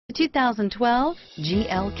2012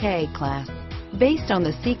 GLK-Class. Based on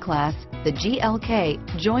the C-Class, the GLK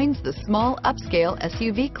joins the small upscale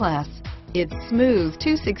SUV class. Its smooth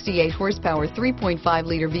 268 horsepower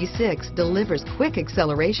 3.5-liter V6 delivers quick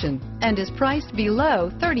acceleration and is priced below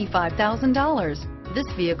 $35,000. This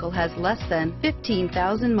vehicle has less than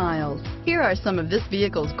 15,000 miles. Here are some of this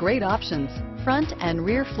vehicle's great options: front and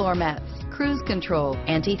rear floor mats, cruise control,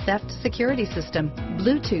 anti-theft security system,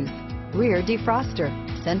 Bluetooth, rear defroster,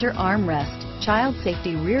 center armrest, child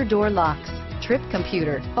safety rear door locks, trip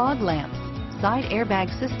computer, fog lamps, side airbag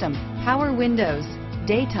system, power windows,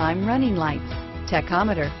 daytime running lights,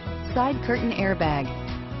 tachometer, side curtain airbag,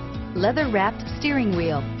 leather-wrapped steering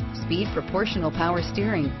wheel, speed proportional power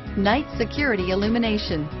steering, night security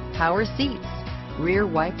illumination, power seats, rear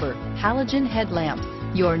wiper, halogen headlamps.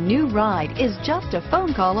 Your new ride is just a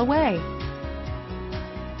phone call away.